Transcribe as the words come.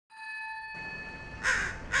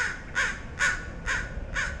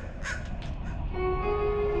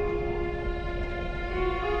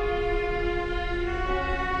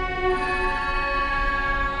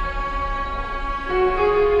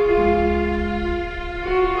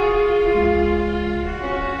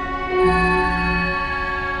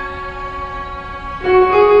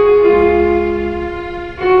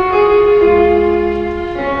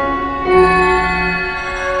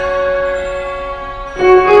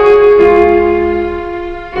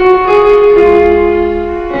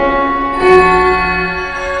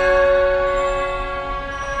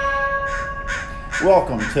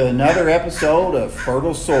Welcome to another episode of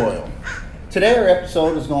Fertile Soil. Today our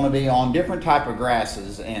episode is going to be on different type of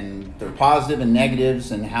grasses and their positive and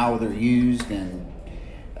negatives and how they're used in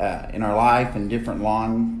our life and different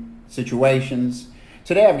lawn situations.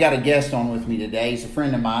 Today I've got a guest on with me today. He's a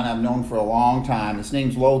friend of mine I've known for a long time. His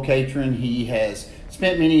name's Lowell Catron. He has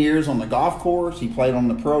spent many years on the golf course. He played on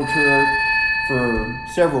the Pro Tour for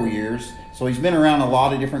several years. So he's been around a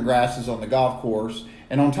lot of different grasses on the golf course.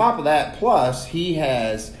 And on top of that, plus, he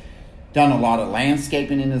has done a lot of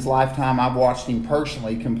landscaping in his lifetime. I've watched him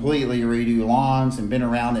personally completely redo lawns and been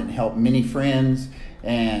around it and helped many friends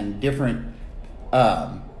and different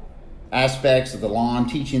aspects of the lawn,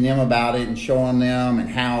 teaching them about it and showing them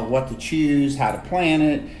and what to choose, how to plant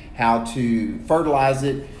it, how to fertilize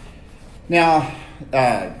it. Now,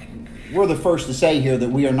 we're the first to say here that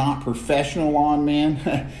we are not professional lawn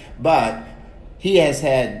men, but he has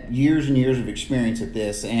had years and years of experience at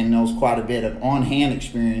this and knows quite a bit of on-hand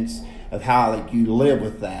experience of how you live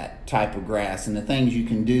with that type of grass and the things you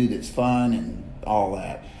can do that's fun and all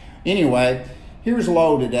that. Anyway, here's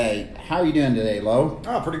Lo today. How are you doing today, Lo?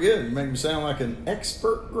 Oh, pretty good. You make me sound like an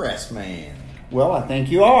expert grass man. Well, I think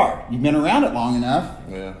you are. You've been around it long enough.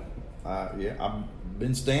 Yeah, I've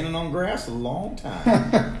been standing on grass a long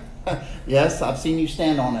time. Yes, I've seen you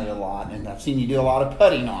stand on it a lot, and I've seen you do a lot of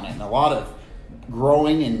putting on it and a lot of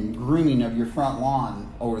growing and grooming of your front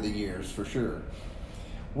lawn over the years, for sure.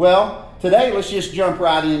 Well, today let's just jump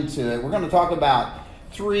right into it. We're going to talk about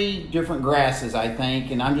 3 different grasses, I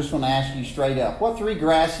think, and I'm just going to ask you straight up, what 3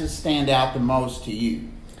 grasses stand out the most to you?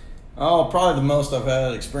 Oh, probably the most I've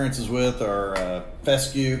had experiences with are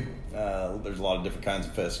fescue. There's a lot of different kinds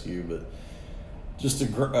of fescue, but just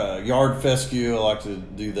a yard fescue, I like to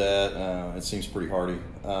do that. It seems pretty hardy.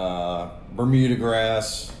 Bermuda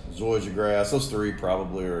grass, zoysia grass, those 3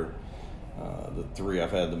 probably are the 3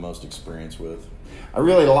 I've had the most experience with. I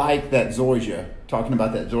really like that zoysia. Talking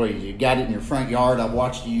about that zoysia, you got it in your front yard. I've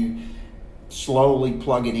watched you slowly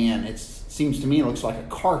plug it in. It seems to me it looks like a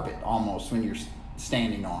carpet almost when you're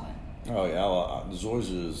standing on it. Oh yeah, the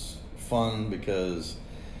zoysia is fun because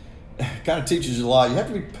it kind of teaches you a lot. You have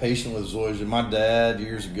to be patient with zoysia. My dad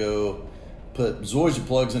years ago put zoysia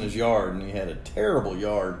plugs in his yard, and he had a terrible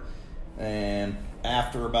yard. And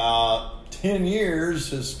after about 10 years,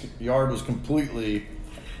 his yard was completely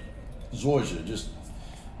zoysia, just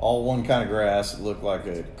all one kind of grass. It looked like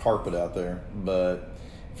a carpet out there. But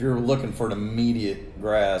if you're looking for an immediate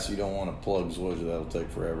grass, you don't want to plug zoysia. That'll take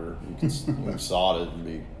forever. You can sod it and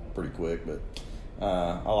be pretty quick. But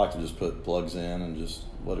I like to just put plugs in and just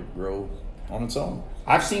let it grow on its own.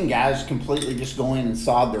 I've seen guys completely just go in and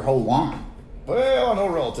sod their whole lawn. Well, I know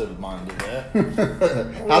a relative of mine did that.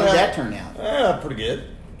 How did that turn out? Yeah, pretty good.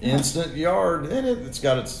 Instant yard, and it's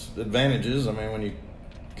got its advantages. I mean, when you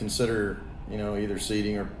consider, either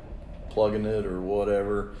seeding or plugging it or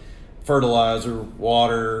whatever, fertilizer,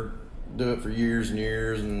 water, do it for years and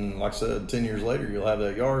years, and like I said, 10 years later, you'll have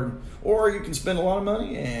that yard. Or you can spend a lot of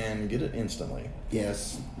money and get it instantly.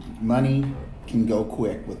 Yes, money can go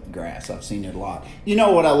quick with grass. I've seen it a lot. You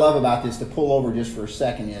know what I love about this, to pull over just for a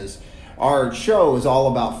second, is our show is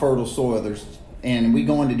all about fertile soil. And we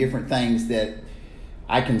go into different things that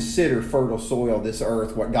I consider fertile soil, this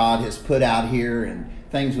earth, what God has put out here, and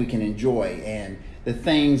things we can enjoy, and the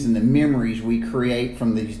things and the memories we create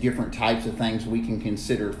from these different types of things we can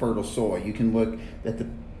consider fertile soil. You can look at the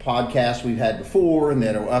podcasts we've had before and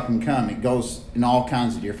that are up and coming. It goes in all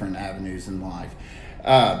kinds of different avenues in life.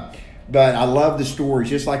 But I love the stories,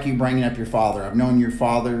 just like you bringing up your father. I've known your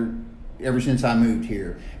father ever since I moved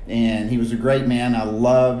here, and he was a great man. I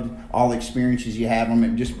loved all the experiences you have.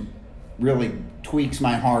 It just really tweaks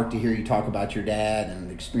my heart to hear you talk about your dad and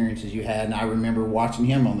the experiences you had. And I remember watching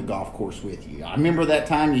him on the golf course with you. I remember that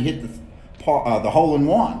time you hit the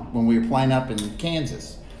hole-in-one when we were playing up in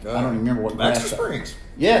Kansas. I don't remember what Baxter Springs.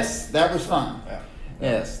 Yes, that was fun. Yeah.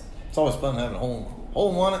 Yes. It's always fun having a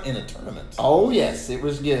hole-in-one in a tournament. Oh, yes, it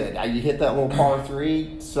was good. You hit that little par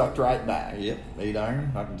 3, sucked right back. Yep, 8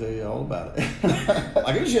 iron. I can tell you all about it.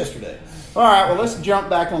 Like it was yesterday. All right, well, let's jump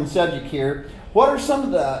back on the subject here. What are some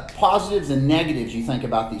of the positives and negatives you think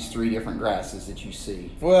about these three different grasses that you see?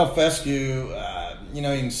 Well, fescue, you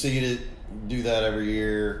can seed it, do that every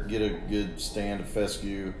year, get a good stand of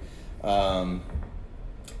fescue. I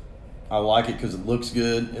like it because it looks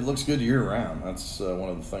good. It looks good year round. That's one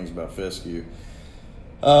of the things about fescue.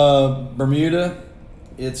 Bermuda,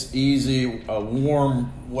 it's easy, a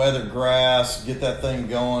warm weather grass, get that thing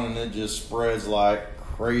going and it just spreads like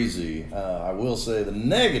crazy. I will say the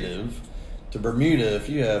negative to Bermuda, if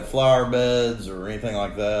you have flower beds or anything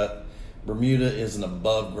like that, Bermuda is an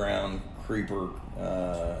above ground creeper,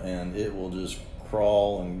 and it will just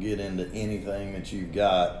crawl and get into anything that you've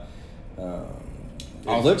got.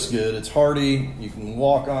 It looks good. It's hardy. You can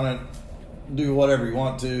walk on it, do whatever you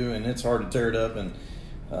want to, and it's hard to tear it up. And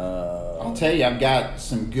I'll tell you, I've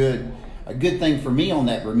got a good thing for me on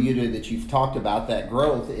that Bermuda that you've talked about, that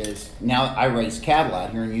growth, is now I raise cattle out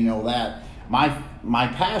here, and you know that. My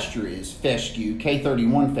pasture is fescue,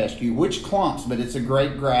 K31 fescue, which clumps, but it's a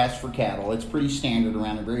great grass for cattle. It's pretty standard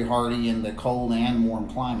around it, very hardy in the cold and warm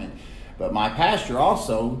climate. But my pasture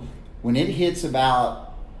also, when it hits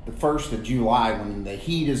about the 1st of July, when the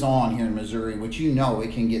heat is on here in Missouri, which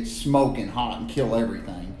it can get smoking hot and kill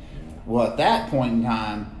everything. Well, at that point in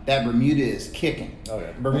time, that Bermuda is kicking. Oh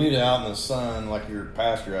yeah, Bermuda out in the sun, like your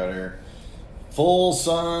pasture out here. Full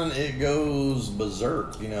sun, it goes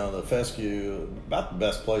berserk. The fescue, about the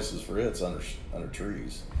best places for it's under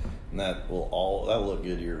trees, and that'll look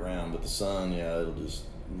good year round. But the sun, it'll just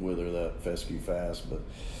wither that fescue fast. But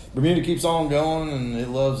Bermuda keeps on going, and it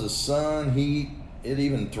loves the sun, heat. It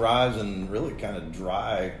even thrives in really kind of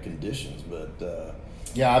dry conditions. But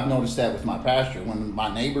yeah, I've noticed that with my pasture. When my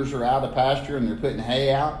neighbors are out of pasture and they're putting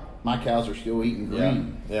hay out, my cows are still eating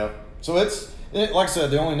green. Yeah. So like I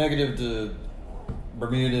said, the only negative to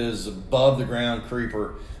Bermuda is above the ground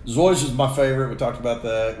creeper. Zoysia is my favorite. We talked about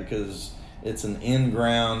that because it's an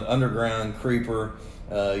underground creeper.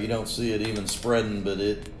 You don't see it even spreading, but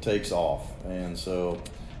it takes off. And so,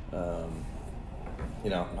 that's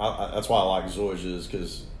why I like zoysias,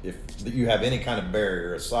 because if you have any kind of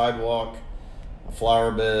barrier, a sidewalk, a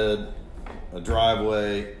flower bed, a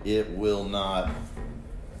driveway, it will not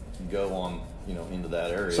go on, into that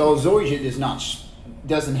area. So zoysia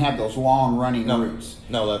doesn't have those long running roots.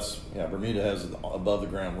 No, Bermuda has above the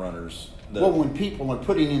ground runners. Well, when people are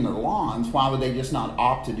putting in their lawns, why would they just not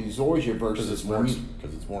opt to do zoysia versus Bermuda?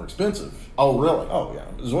 Because it's more expensive. Oh, really? Oh, yeah.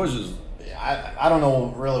 Zoysia's, I don't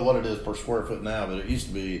know really what it is per square foot now, but it used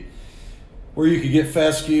to be where you could get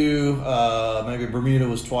fescue. Maybe Bermuda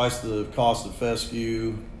was twice the cost of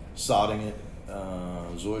fescue, sodding it.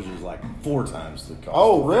 Zoysia is like 4 times the cost.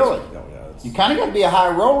 Oh, really? Fescue. Oh, yeah. You kind of got to be a high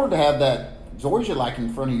roller to have that zoysia like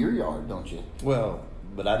in front of your yard, don't you? Well,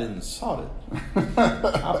 but I didn't sod it.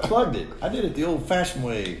 I plugged it. I did it the old-fashioned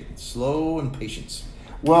way, slow and patience.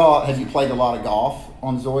 Well, have you played a lot of golf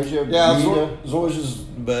on zoysia? Yeah, zoysia's,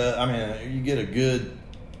 but you get a good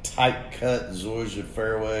tight cut zoysia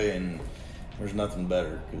fairway, and there's nothing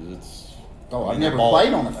better because it's. Oh, I've never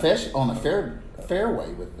played on a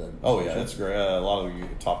fairway with the. Oh yeah, that's great. A lot of the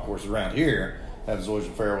top courses around here have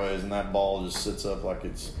zoysia fairways, and that ball just sits up like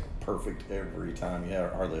it's perfect every time.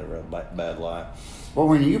 Yeah, hardly ever have a bad lie. Well,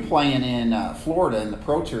 when you playing in Florida in the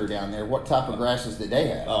Pro Tour down there, what type of grasses did they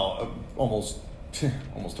have? Oh, almost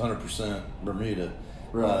 100% Bermuda.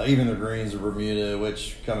 Right. Even the greens are Bermuda,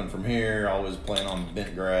 which coming from here, always playing on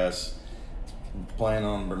bent grass. Playing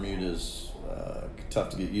on Bermuda's tough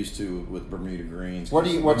to get used to with Bermuda greens.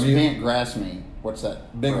 What's bent grass mean? What's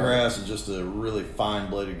that? Bent grass is just a really fine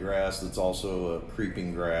bladed grass that's also a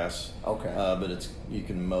creeping grass. Okay. But you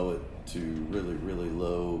can mow it to really, really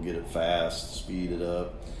low, get it fast, speed it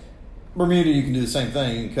up. Bermuda, you can do the same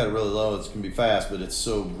thing. You can cut it really low. It can be fast, but it's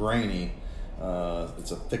so grainy.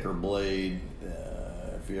 It's a thicker blade.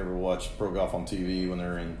 If you ever watch Pro Golf on TV when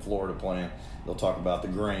they're in Florida playing, they'll talk about the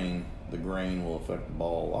grain. The grain will affect the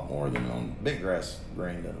ball a lot more than on bent grass.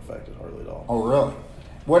 Grain doesn't affect it hardly at all. Oh, really?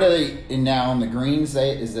 What are they, and now on the greens,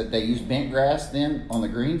 is that they use bent grass then on the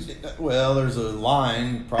greens? Well, there's a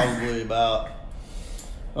line probably about,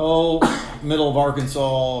 middle of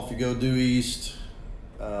Arkansas. If you go due east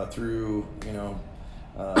through,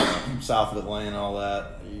 south of Atlanta, all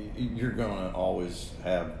that, you're going to always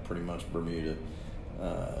have pretty much Bermuda.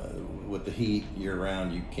 With the heat year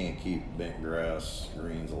round, you can't keep bent grass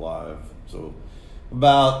greens alive. So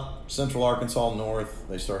about central Arkansas north,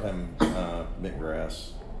 they start having bent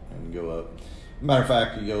grass and go up. Matter of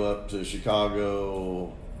fact, you go up to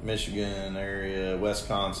Chicago, Michigan area,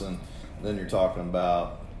 Wisconsin, then you're talking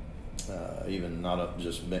about even not up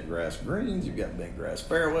just bent grass greens, you've got bent grass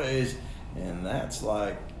fairways, and that's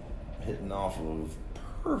like hitting off of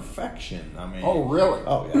perfection. I mean, Oh, really?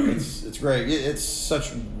 Oh yeah, it's great. It's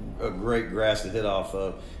such a great grass to hit off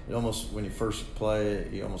of. It almost, when you first play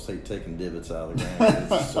it, you almost hate taking divots out of the ground.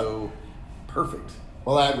 It's so perfect.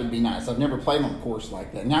 Well, that would be nice. I've never played on a course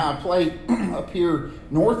like that. Now, I played up here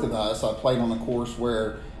north of us. I played on a course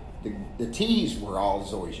where the tees were all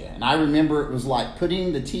zoysia. And I remember it was like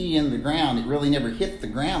putting the tee in the ground. It really never hit the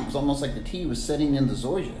ground. It was almost like the tee was setting in the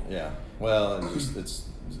zoysia. Yeah. Well, it's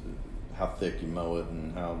how thick you mow it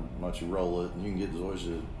and how much you roll it. And you can get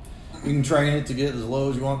zoysia. You can train it to get as low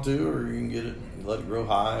as you want to, or you can get it, let it grow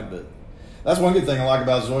high. But that's one good thing I like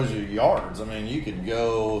about zoysia yards. I mean, you could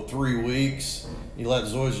go 3 weeks, you let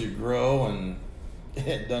zoysia grow, and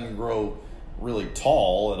it doesn't grow really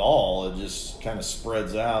tall at all. It just kind of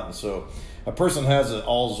spreads out. And so a person who has an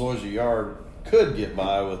all zoysia yard could get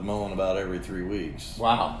by with mowing about every 3 weeks.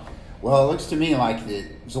 Wow. Well, it looks to me like the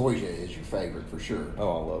zoysia is your favorite for sure. Oh,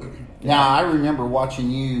 I love it. Now, I remember watching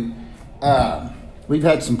you. We've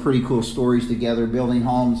had some pretty cool stories together, building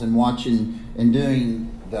homes and watching and doing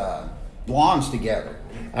the lawns together.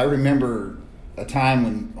 I remember a time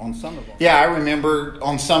when on some of them. Yeah, I remember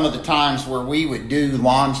on some of the times where we would do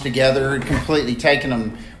lawns together and completely taking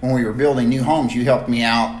them when we were building new homes. You helped me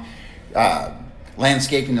out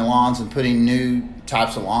landscaping the lawns and putting new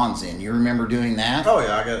types of lawns in. You remember doing that? Oh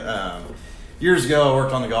yeah, I got years ago. I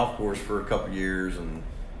worked on the golf course for a couple years and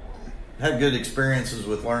had good experiences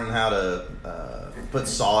with learning how to put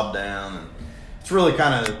sod down. And it's really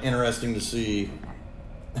kind of interesting to see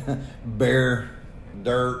bare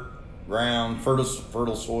dirt, ground,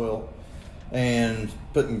 fertile soil, and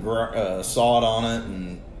putting sod on it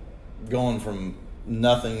and going from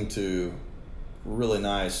nothing to really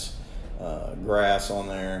nice grass on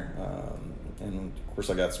there. And of course,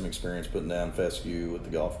 I got some experience putting down fescue with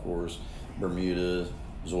the golf course, Bermuda,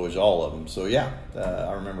 zoysia, all of them. So yeah,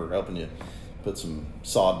 I remember helping you put some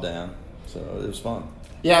sod down. So it was fun.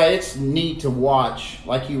 Yeah, it's neat to watch,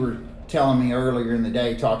 like you were telling me earlier in the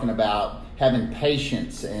day, talking about having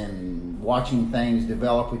patience and watching things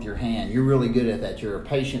develop with your hand. You're really good at that. You're a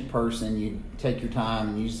patient person. You take your time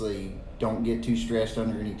and usually don't get too stressed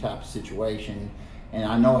under any type of situation. And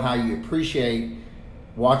I know how you appreciate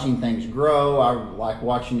watching things grow. I like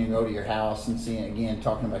watching you go to your house and seeing, again,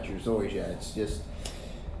 talking about your zoysia. It's just...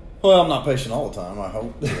 Well, I'm not patient all the time. I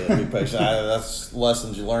hope to be patient. That's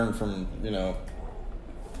lessons you learn from,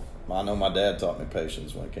 I know my dad taught me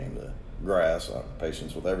patience when it came to grass,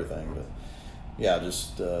 patience with everything. But yeah,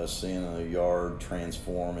 just seeing a yard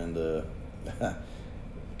transform into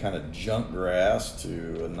kind of junk grass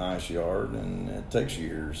to a nice yard, and it takes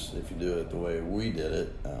years if you do it the way we did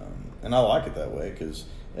it. And I like it that way because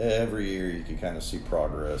every year you can kind of see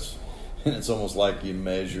progress. And it's almost like you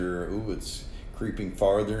measure, it's creeping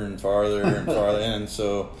farther and farther and farther, and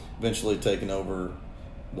so eventually taking over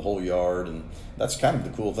the whole yard. And that's kind of the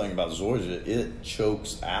cool thing about zoysia. It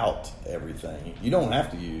chokes out everything. You don't have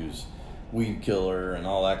to use weed killer and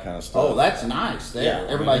all that kind of stuff. Oh, that's nice. There, yeah,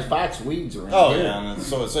 everybody fights weeds around here. Yeah, and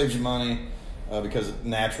so it saves you money because it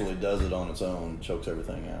naturally does it on its own, chokes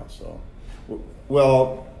everything out. So,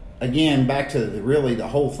 well, again, back to the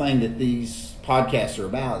whole thing that these podcasts are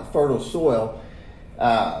about, fertile soil.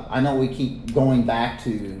 I know we keep going back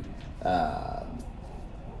to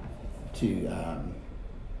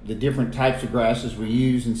the different types of grasses we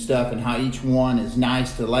use and stuff, and how each one is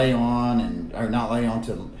nice to lay on or not lay on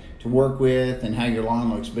to work with, and how your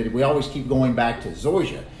lawn looks. But we always keep going back to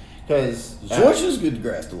zoysia because zoysia is good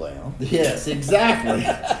grass to lay on. Yes, exactly.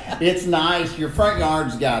 It's nice. Your front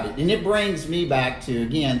yard's got it, and it brings me back to,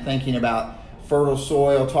 again, thinking about fertile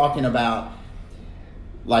soil, talking about,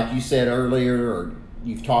 like you said earlier, or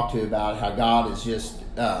you've talked to about how God has just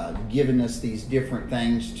given us these different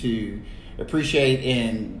things to appreciate.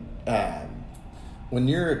 And when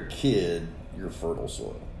you're a kid, you're fertile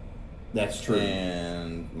soil. That's true.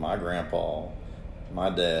 And my grandpa, my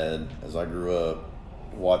dad, as I grew up,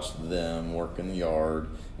 watched them work in the yard,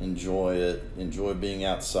 enjoy it, enjoy being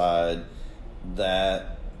outside.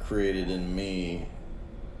 That created in me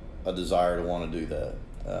a desire to want to do that.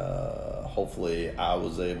 Hopefully I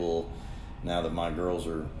was able, now that my girls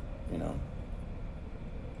are,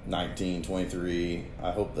 19, 23,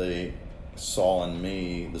 I hope they saw in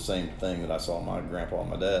me the same thing that I saw in my grandpa and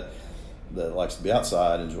my dad, that likes to be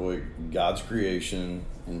outside, enjoy God's creation,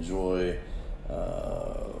 enjoy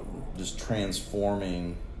just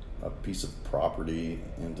transforming a piece of property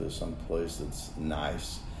into some place that's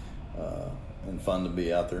nice and fun to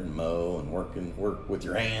be out there and mow and work with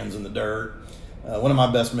your hands in the dirt. One of my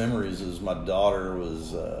best memories is my daughter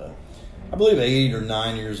was, I believe, 8 or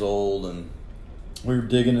 9 years old, and we were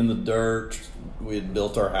digging in the dirt. We had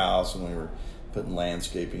built our house, and we were putting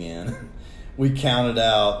landscaping in. We counted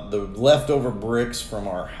out the leftover bricks from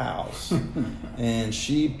our house, and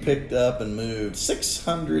she picked up and moved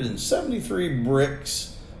 673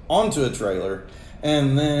 bricks onto a trailer,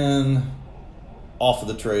 and then off of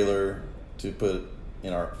the trailer to put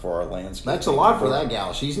in for our landscape. That's a lot for that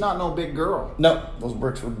gal. She's not no big girl. No, those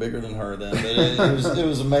bricks were bigger than her then, but it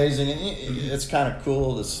was amazing, and it's kind of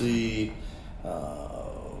cool to see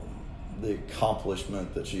the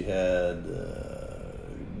accomplishment that she had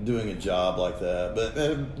doing a job like that.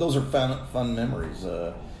 But those are fun memories.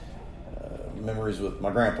 Memories with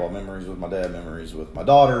my grandpa, memories with my dad, memories with my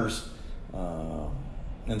daughters.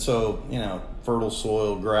 And so, fertile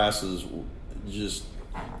soil, grasses just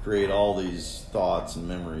create all these thoughts and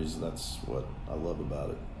memories. That's what I love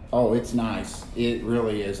about it. Oh, it's nice. It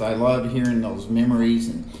really is. I love hearing those memories.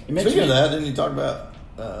 And speaking of that, didn't you talk about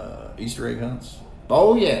Easter egg hunts?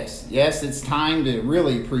 Oh, yes. Yes, it's time to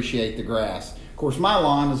really appreciate the grass. Of course, my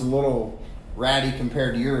lawn is a little ratty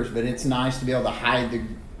compared to yours, but it's nice to be able to hide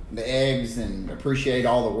the eggs and appreciate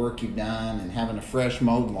all the work you've done and having a fresh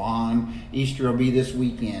mowed lawn. Easter will be this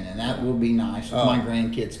weekend, and that will be nice with my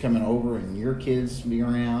grandkids coming over and your kids be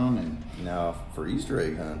around. And now, for Easter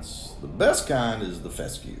egg hunts, the best kind is the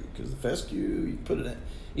fescue, because the fescue, you put an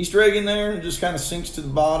Easter egg in there and it just kind of sinks to the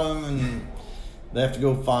bottom, and they have to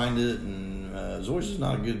go find it. And Zoysia is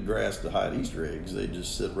not a good grass to hide Easter eggs. They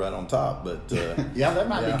just sit right on top. But yeah, that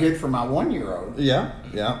might be good for my 1-year-old. Yeah.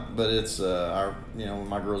 But it's when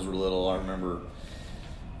my girls were little, I remember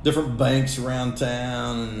different banks around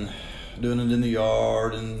town and doing it in the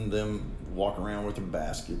yard, and them walking around with their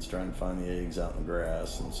baskets trying to find the eggs out in the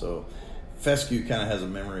grass. And so fescue kind of has a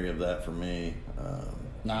memory of that for me.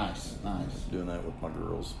 Nice. Doing that with my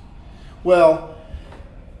girls. Well,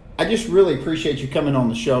 I just really appreciate you coming on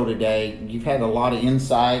the show today. You've had a lot of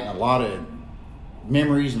insight and a lot of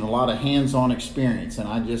memories and a lot of hands-on experience, and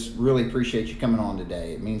I just really appreciate you coming on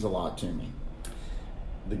today. It means a lot to me.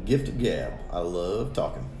 The gift of gab. I love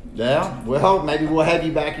talking. Yeah, well, maybe we'll have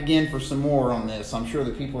you back again for some more on this. I'm sure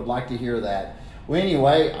that people would like to hear that. Well,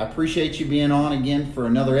 anyway, I appreciate you being on again for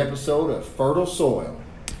another episode of Fertile Soil.